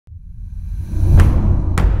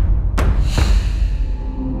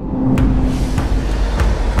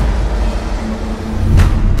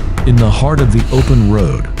in the heart of the open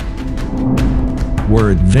road, where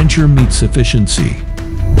adventure meets efficiency.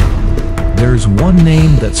 There's one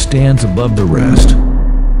name that stands above the rest: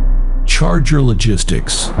 Charger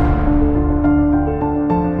Logistics.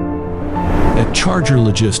 At Charger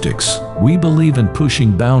Logistics, we believe in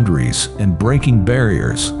pushing boundaries and breaking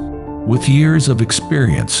barriers. With years of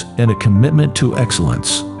experience and a commitment to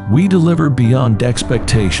excellence, we deliver beyond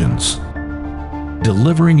expectations,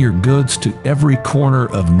 delivering your goods to every corner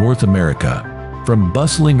of North America. From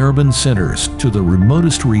bustling urban centers to the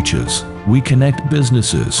remotest reaches, we connect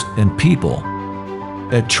businesses and people.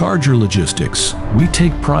 At Charger Logistics, we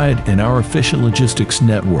take pride in our efficient logistics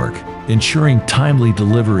network, ensuring timely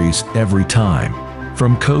deliveries every time.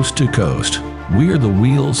 From coast to coast, we are the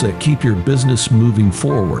wheels that keep your business moving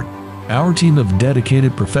forward. Our team of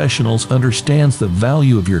dedicated professionals understands the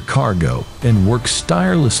value of your cargo and works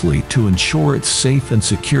tirelessly to ensure its safe and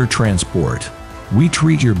secure transport. We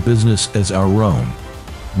treat your business as our own.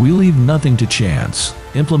 We leave nothing to chance,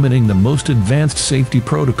 implementing the most advanced safety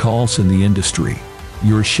protocols in the industry.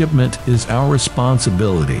 Your shipment is our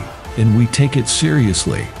responsibility, and we take it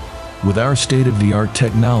seriously. With our state-of-the-art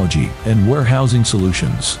technology and warehousing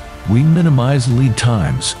solutions, we minimize lead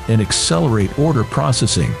times and accelerate order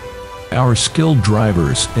processing. Our skilled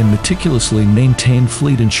drivers and meticulously maintained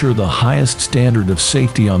fleet ensure the highest standard of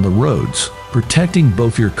safety on the roads, protecting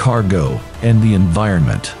both your cargo and the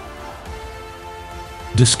environment.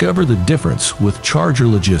 Discover the difference with Charger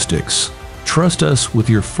Logistics. Trust us with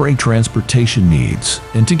your freight transportation needs,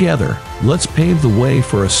 and together, let's pave the way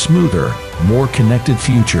for a smoother, more connected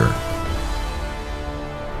future.